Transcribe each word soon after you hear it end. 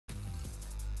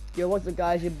Yo, what's up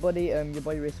guys, your buddy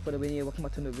Race for the win here. Welcome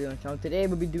back to another video on the channel. Today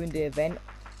we'll be doing the event.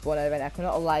 For an event I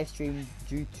cannot live stream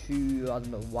due to, I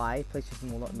don't know why,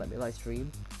 PlayStation will not let me live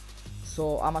stream.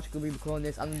 So I'm actually going to be recording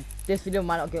this, and this video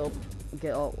might not get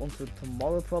up until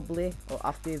tomorrow probably, or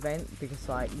after the event, because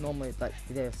like normally like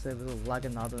the server will lag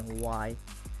and I don't know why.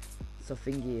 So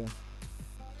thingy.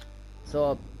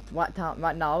 So right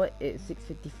now it's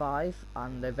 6:55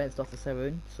 and the event starts at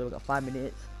 7, so we've got 5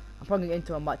 minutes. I'm probably gonna get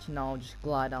into a match now, just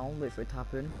glide down, wait for it to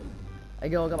happen. I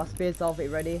got my space outfit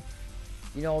ready.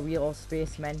 You know, we are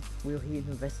spacemen, we're here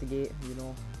to investigate, you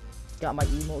know. Got my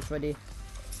emotes ready.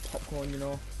 Popcorn, you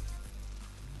know.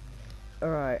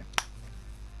 Alright.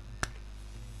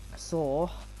 So,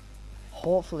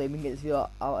 hopefully we can get this video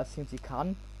out as soon as we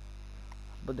can.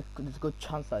 But there's a good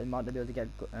chance that we might not be able to get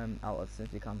out as soon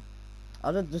as we can.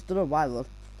 I just don't know why, look.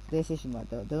 PlayStation like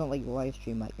that. They don't like live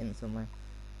stream like instantly.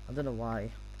 I don't know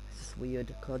why. It's just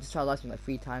weird. Cause I just tried live stream like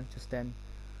 3 times just then.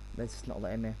 But it's just not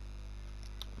letting me.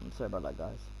 I'm sorry about that,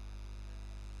 guys.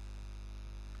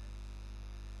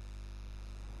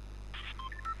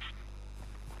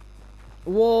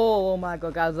 Whoa! Oh my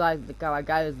god, guys!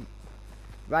 Guys,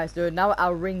 right, so now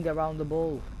our ring around the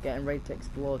ball, getting ready to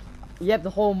explode. Yep, the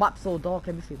whole map's so dark.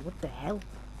 Let me see. What the hell?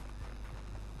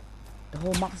 The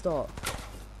whole map's dark.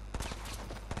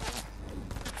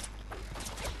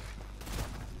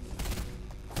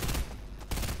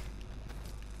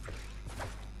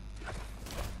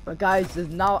 But guys,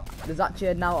 there's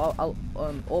actually now a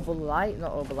overlight,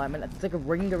 not overlight, man. It's like a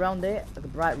ring around it, like a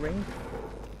bright ring.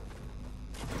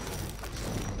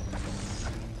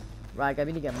 Right, guys,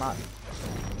 we need to get mad.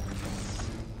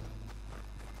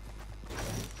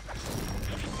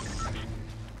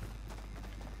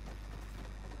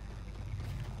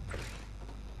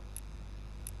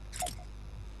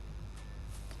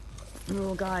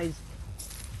 Bro, guys.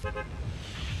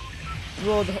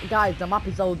 Bro, guys, the map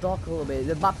is all dark a little bit.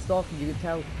 The map's dark, you can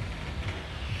tell.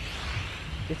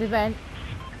 This event,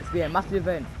 it's be a massive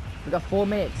event. We got 4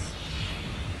 minutes.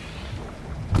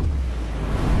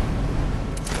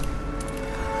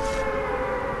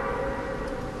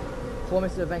 Four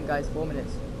minutes to the event, guys. 4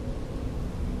 minutes.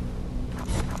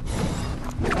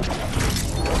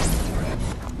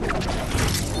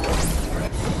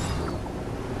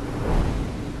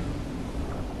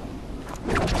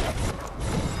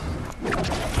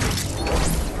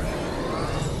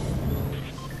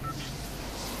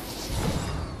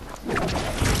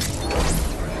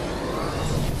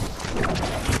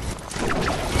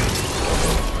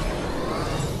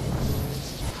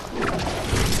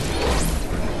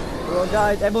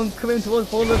 Guys, everyone's coming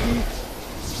towards all of you.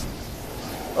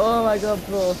 Oh my god,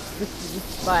 bro.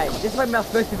 This might be my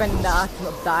first event that I actually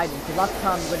not died in, because last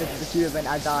time when it was the 2 event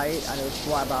I died and it was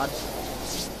quite bad.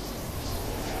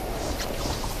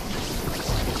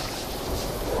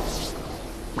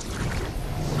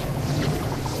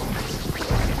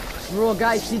 Bro,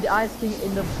 guys, see the ice king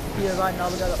in the here right now.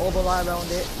 We got an overlay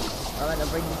around it. I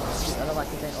don't like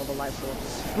to say overlay for.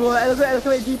 Bro, look how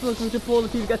many people are coming to follow the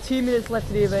team. We got 2 minutes left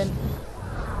to the event.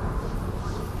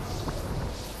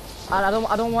 And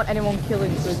I don't want anyone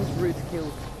killing, so it's just rude to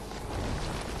kill.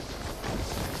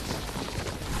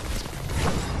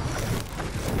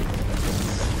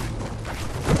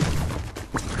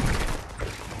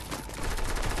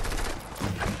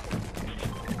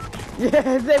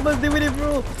 Yes, everyone's doing it,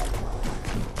 bro.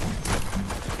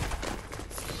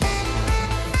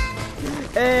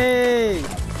 Hey!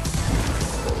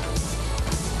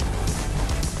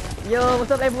 Yo,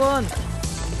 what's up, everyone?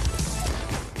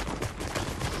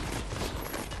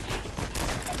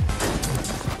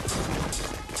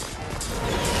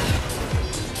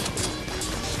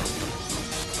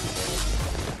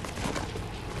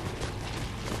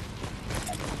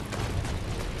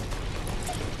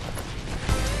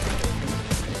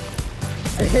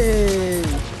 Hey!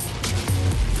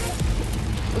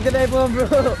 Look at everyone,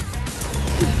 bro!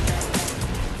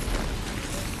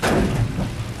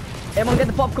 Everyone get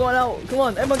the popcorn out! Come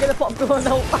on, everyone get the popcorn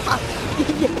out!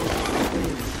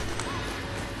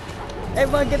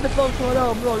 Everyone get the popcorn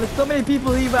out, bro! There's so many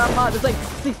people here right now. There's like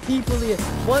 6 people here.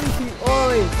 1, 2,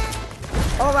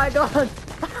 oh my god!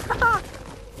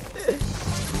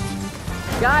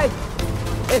 Guys!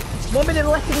 It's 1 minute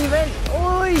left in the event!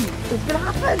 Oi! It's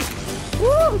gonna happen!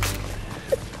 Woo!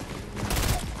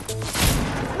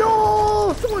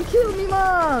 No! Someone killed me,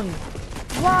 man!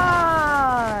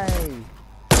 Why?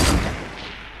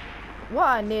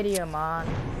 What an idiot, man.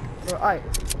 Alright.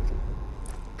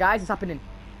 Guys, it's happening.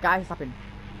 Guys, it's happening.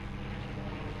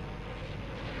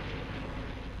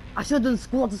 I should have done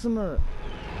squad or something.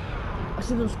 I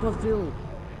should have done squad field.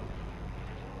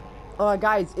 Alright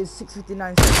guys, it's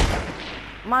 6:59.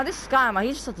 Man, this guy, man,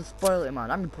 he just had to spoil it,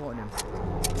 man. I'm reporting him.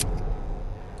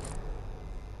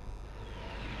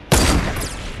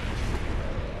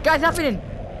 Guys, happening!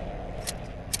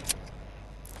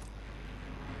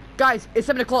 Guys, it's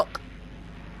 7 o'clock.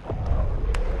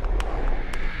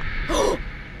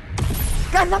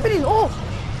 Guys, happening! Oh!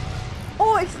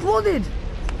 Oh, it exploded!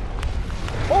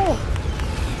 Oh!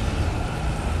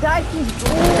 The ice cream!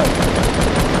 Oh!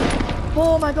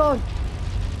 Oh my god!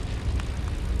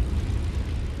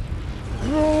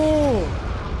 Bro!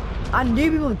 I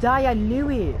knew we would die, I knew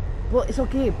it! But it's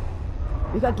okay.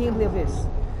 We got gameplay of this.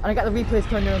 And I got the replays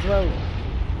turned on as well.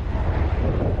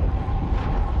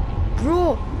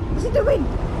 Bro! What's he doing?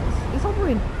 He's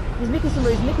hovering. He's making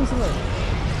somewhere, he's making somewhere.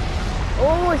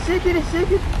 Oh, it's shaking, it's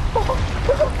shaking!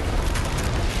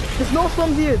 The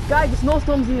snowstorm's here! Guys, the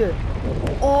snowstorm's here!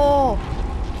 Oh!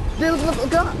 Look at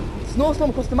that! Snowstorm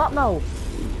across the map now!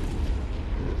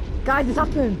 Guys, it's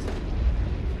happened!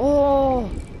 Oh!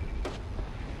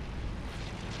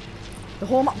 The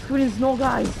whole map's covered in snow,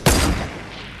 guys!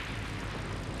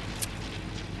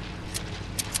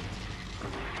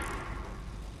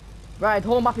 Right, the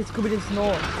whole map is covered in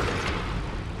snow.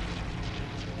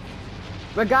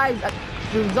 But guys,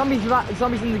 the zombies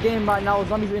in the game right now.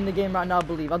 Zombies are in the game right now, I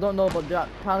believe. I don't know, but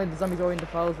apparently the zombies are in the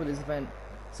files for this event.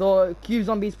 So Q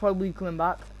zombies probably coming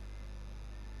back.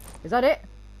 Is that it?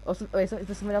 Or wait, is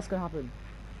there something else gonna happen?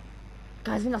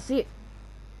 Guys, I think that's it.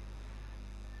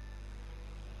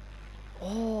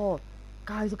 Oh,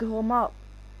 guys, look at the whole map.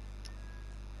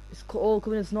 It's all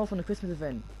covered in snow from the Christmas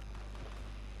event.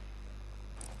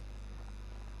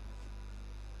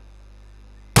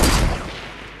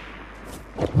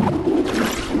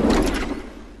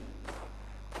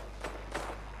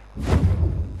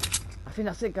 I think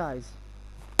that's it, guys.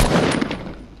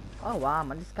 Oh wow,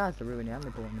 man, this guy's the ruin here. I'm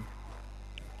reporting him.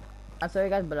 I'm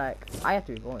sorry, guys, but like, I have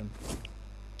to report him.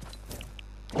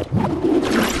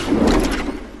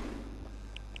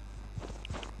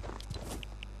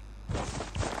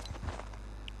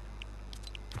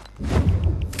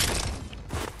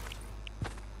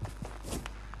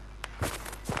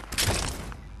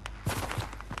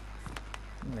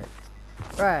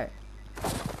 Right.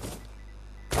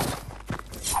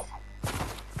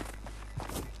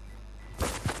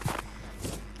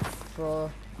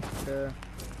 For the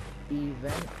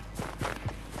event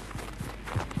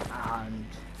and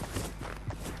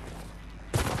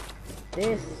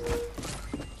this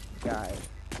guy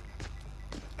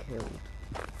killed.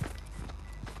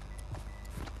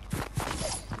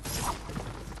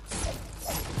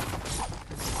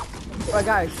 Right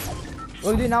guys,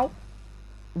 what we do now?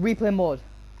 Replay mode.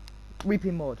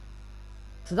 Replay mode.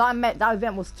 So that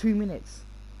event was 2 minutes.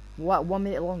 What, 1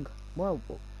 minute long? Wow.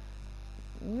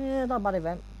 Yeah, not a bad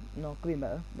event. No, could be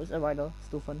better. But it's alright though,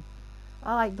 still fun.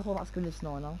 I like the whole map's going to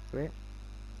snow now. Great.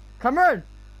 Cameron!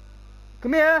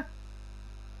 Come here!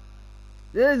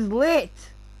 This is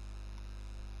late!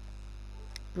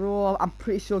 Bro, I'm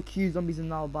pretty sure Q zombies are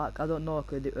now back. I don't know,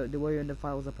 because they were in the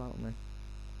files apparently.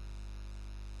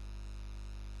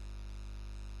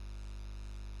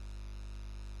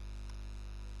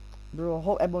 Bro, I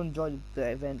hope everyone enjoyed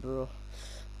the event, bro.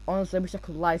 Honestly, I wish I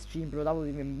could live stream, bro. That would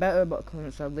have been better, but I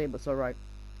couldn't, so late, but it's alright.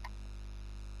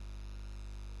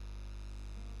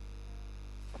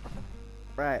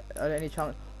 Right, are there any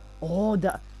challenge? Oh,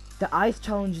 the ice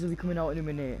challenges will be coming out in a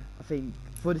minute, I think.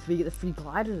 For this, we get the free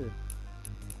glider.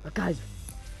 But guys,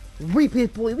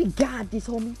 replay, boy. We got this,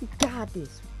 homie. We got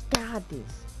this. We got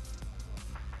this.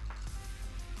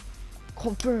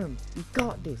 Confirm. We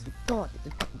got this. We got this.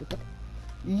 We got this.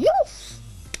 Yes!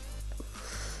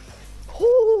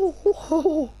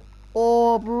 Oh,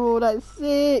 bro, that's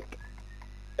sick.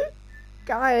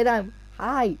 God, I'm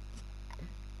hyped.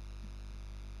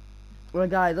 Well,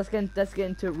 guys, let's get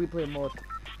into replay mode.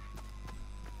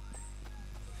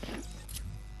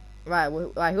 Right,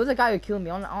 who's the guy who killed me?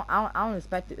 I don't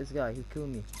respect it. This guy who killed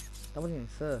me. That wasn't even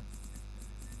fair.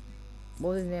 What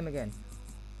was his name again?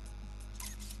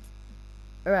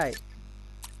 All right.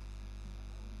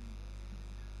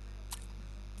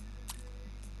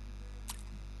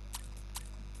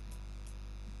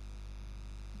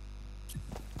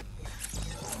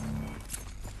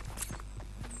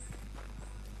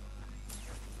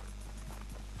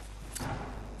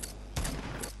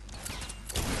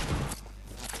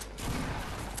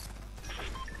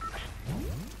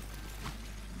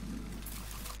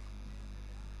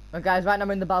 Alright guys, right now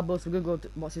I'm in the bad bus, we're gonna go to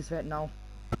watch this right now.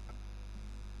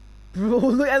 Bro,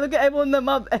 look at everyone on the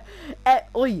map.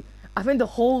 Oi, I think the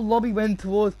whole lobby went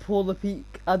towards Polar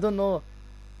Peak. I don't know.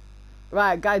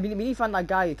 Right, guys, we need to find that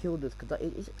guy who killed us,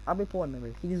 because I'll be reporting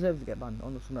him. He deserves to get banned,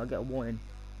 honestly. I'll get a warning.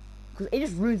 Because it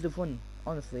just ruins the fun,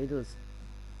 honestly, it does.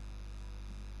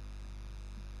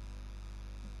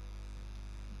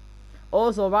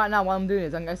 Also, right now, what I'm doing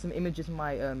is I'm getting some images of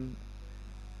my,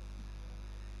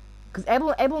 because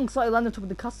everyone started landing on top of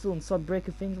the castle and started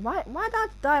breaking things. Why did I have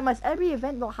to die? My every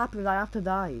event that happens, I have to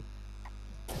die.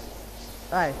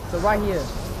 Alright, so right here.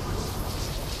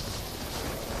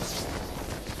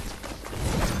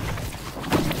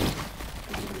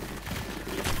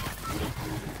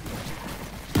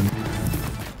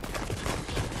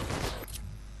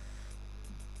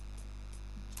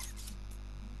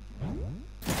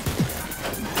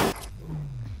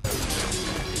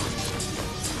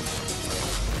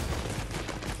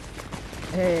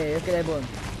 Hey, look at everyone.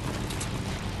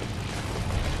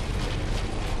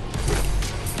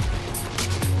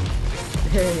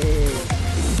 Hey.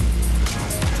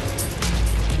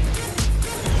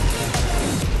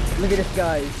 Look at this,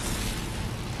 guys.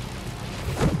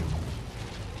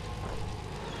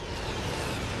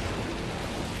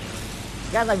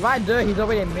 Guys, like right there, he's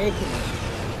already making it.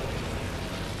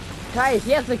 Guys,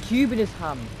 he has the cube in his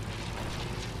hand.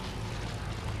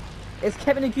 Is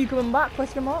Kevin the Cube coming back?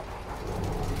 Question mark.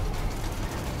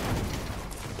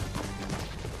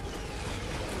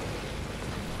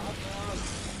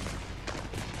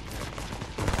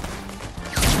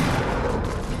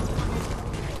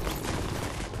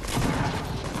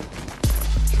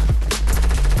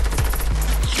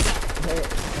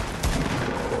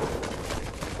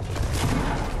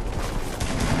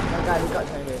 Guys, we got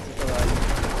 20 minutes, it's alright.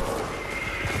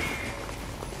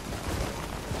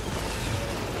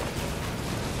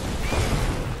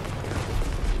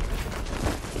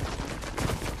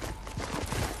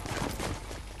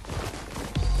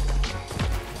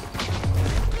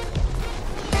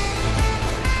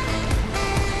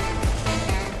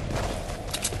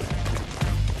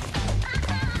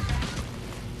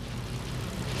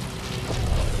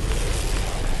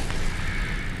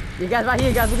 You guys, right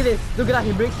here, guys, look at this. Look at that,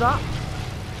 he breaks that.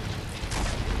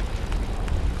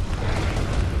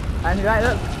 And right,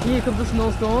 look, here comes the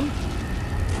snowstorm.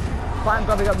 Thank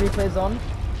God we got replays on.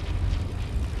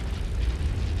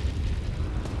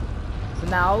 So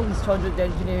now, he's charged with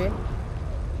engineering.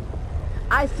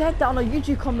 I said that on a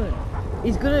YouTube comment.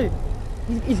 He's gonna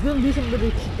do something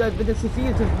with the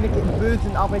Sophia to make it birds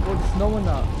and outbreak all the snow and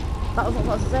that. That was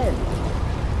what I said.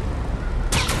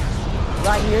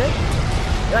 Right here.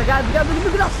 Yeah, guys,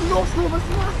 look at that snowstorm, it's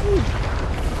massive!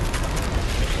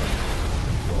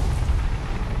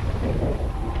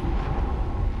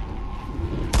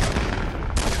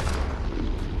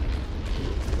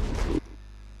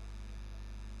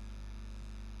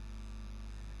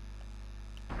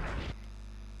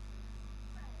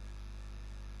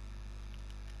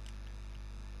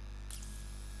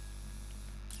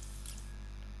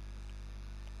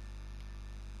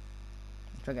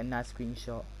 Try to get a nice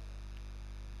screenshot.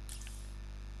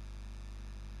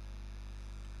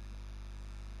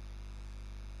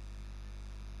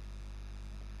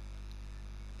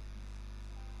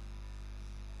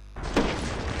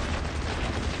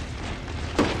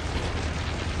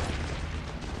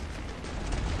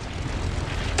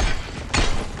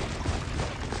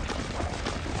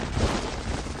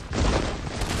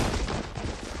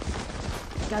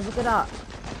 Guys, look at that.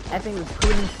 Everything was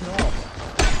covered in snow.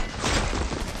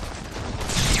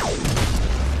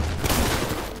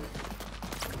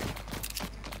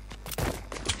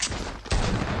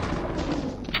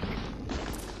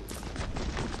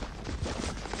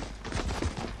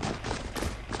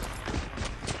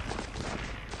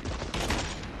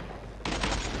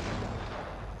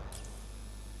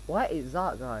 What is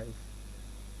that, guys?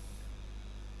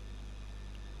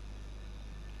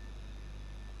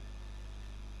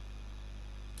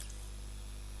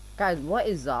 Guys, what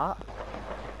is that?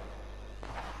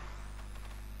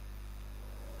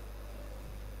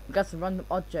 We got some random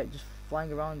object just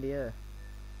flying around the air.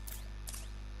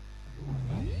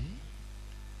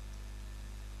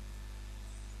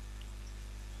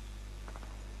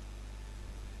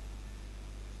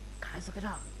 Guys, look at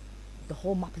that. The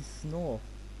whole map is snow.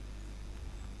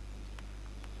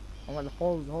 I'm like the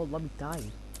whole lobby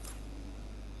died.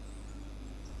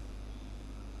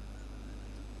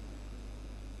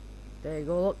 There you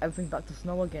go, look, everything's back to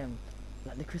snow again.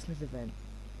 Like the Christmas event.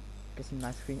 Get some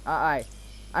nice screen. Alright.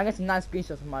 I get some nice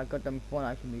screenshots from my goddamn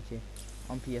Fortnite community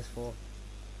on PS4.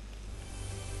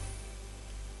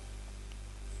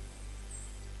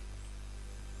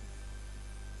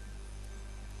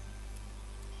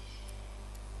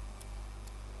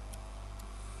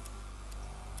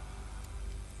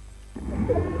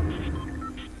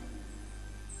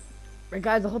 Right,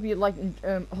 guys, I hope you like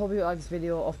this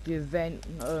video of the event.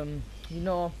 You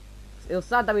know, it was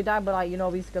sad that we died, but like, you know,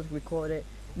 we still record it.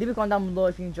 Leave a comment down below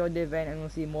if you enjoyed the event, and we'll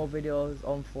see more videos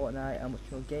on Fortnite and much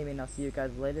more gaming. I'll see you guys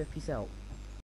later. Peace out.